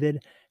of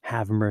David,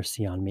 have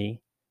mercy on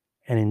me."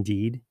 And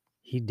indeed,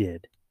 he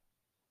did.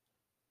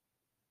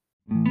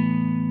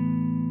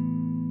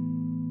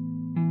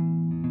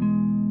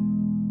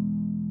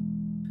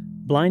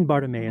 Blind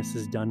Bartimaeus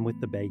is done with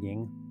the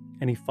begging,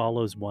 and he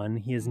follows one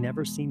he has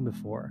never seen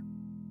before.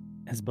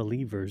 As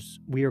believers,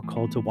 we are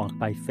called to walk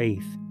by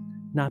faith,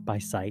 not by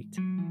sight.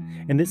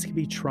 And this can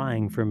be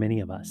trying for many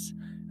of us,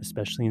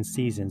 especially in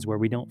seasons where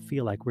we don't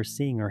feel like we're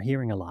seeing or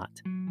hearing a lot,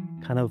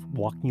 kind of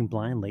walking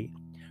blindly.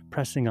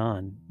 pressing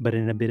on, but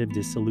in a bit of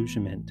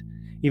disillusionment,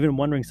 even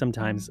wondering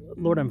sometimes,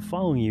 Lord, I'm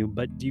following you,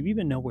 but do you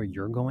even know where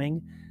you're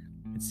going?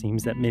 It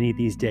seems that many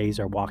these days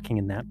are walking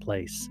in that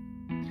place.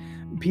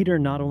 Peter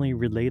not only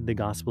relayed the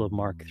Gospel of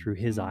Mark through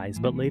his eyes,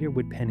 but later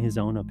would pen his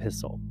own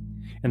epistle,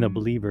 and the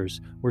believers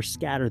were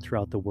scattered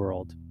throughout the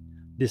world,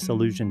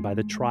 disillusioned by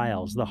the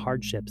trials, the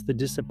hardships, the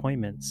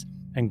disappointments,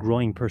 and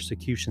growing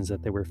persecutions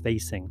that they were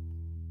facing.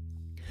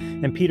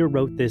 And Peter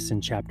wrote this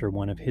in chapter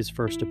 1 of his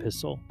first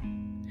epistle.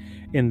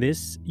 In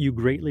this you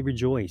greatly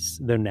rejoice,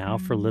 though now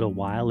for a little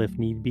while, if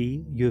need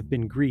be, you have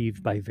been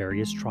grieved by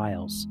various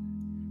trials,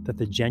 that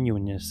the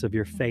genuineness of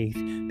your faith,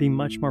 being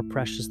much more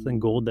precious than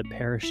gold that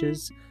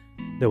perishes,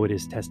 though it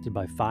is tested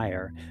by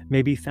fire,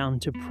 may be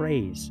found to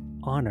praise,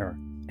 honor,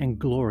 and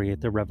glory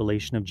at the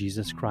revelation of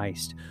Jesus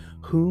Christ,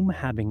 whom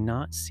having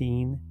not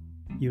seen,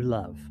 you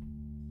love.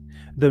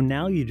 Though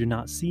now you do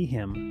not see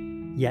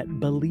him, yet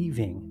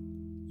believing,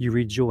 you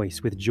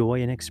rejoice with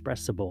joy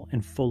inexpressible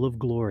and full of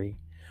glory,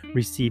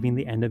 receiving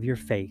the end of your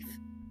faith,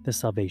 the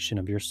salvation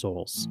of your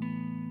souls.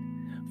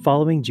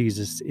 Following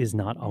Jesus is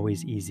not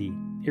always easy.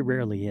 It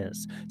rarely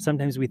is.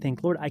 Sometimes we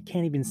think, Lord, I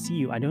can't even see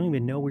you. I don't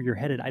even know where you're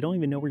headed. I don't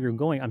even know where you're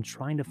going. I'm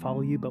trying to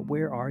follow you, but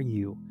where are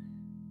you?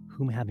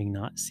 Whom having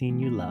not seen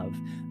you love,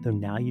 though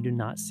now you do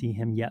not see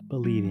him, yet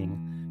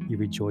believing, you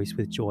rejoice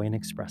with joy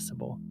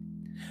inexpressible.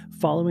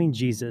 Following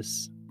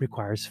Jesus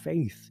requires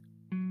faith.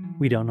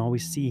 We don't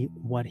always see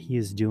what he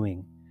is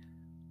doing.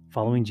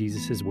 Following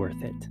Jesus is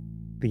worth it.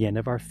 The end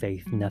of our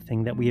faith,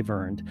 nothing that we have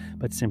earned,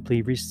 but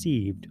simply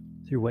received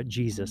through what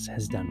Jesus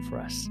has done for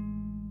us.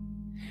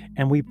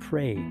 And we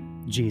pray,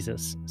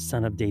 Jesus,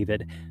 Son of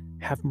David,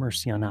 have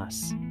mercy on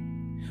us.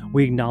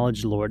 We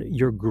acknowledge, Lord,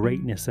 your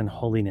greatness and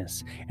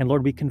holiness. And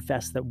Lord, we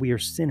confess that we are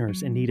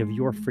sinners in need of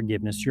your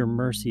forgiveness, your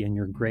mercy, and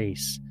your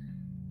grace.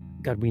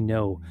 God, we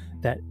know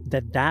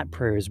that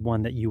prayer is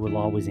one that you will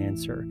always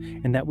answer,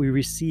 and that we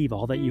receive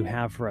all that you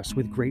have for us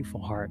with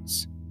grateful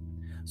hearts.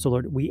 So,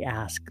 Lord, we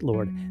ask,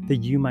 Lord,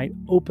 that you might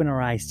open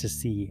our eyes to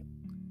see,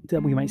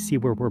 that we might see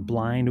where we're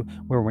blind,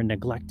 where we're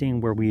neglecting,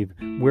 where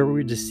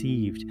we're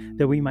deceived,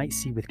 that we might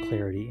see with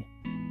clarity.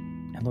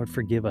 And Lord,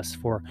 forgive us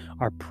for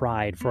our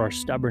pride, for our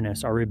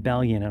stubbornness, our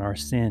rebellion, and our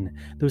sin,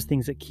 those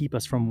things that keep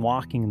us from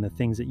walking in the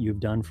things that you've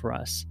done for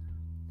us.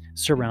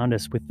 Surround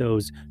us with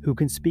those who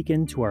can speak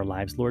into our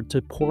lives, Lord,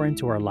 to pour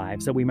into our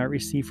lives, that we might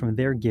receive from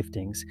their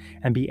giftings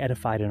and be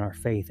edified in our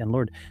faith. And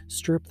Lord,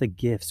 stir up the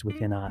gifts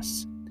within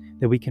us,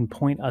 that we can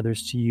point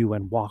others to you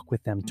and walk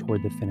with them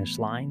toward the finish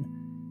line.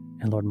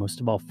 And Lord, most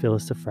of all, fill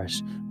us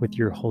afresh with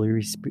your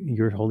Holy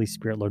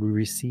Spirit. Lord, we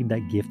receive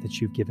that gift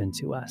that you've given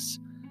to us.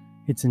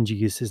 It's in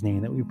Jesus'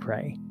 name that we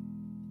pray.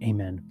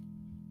 Amen.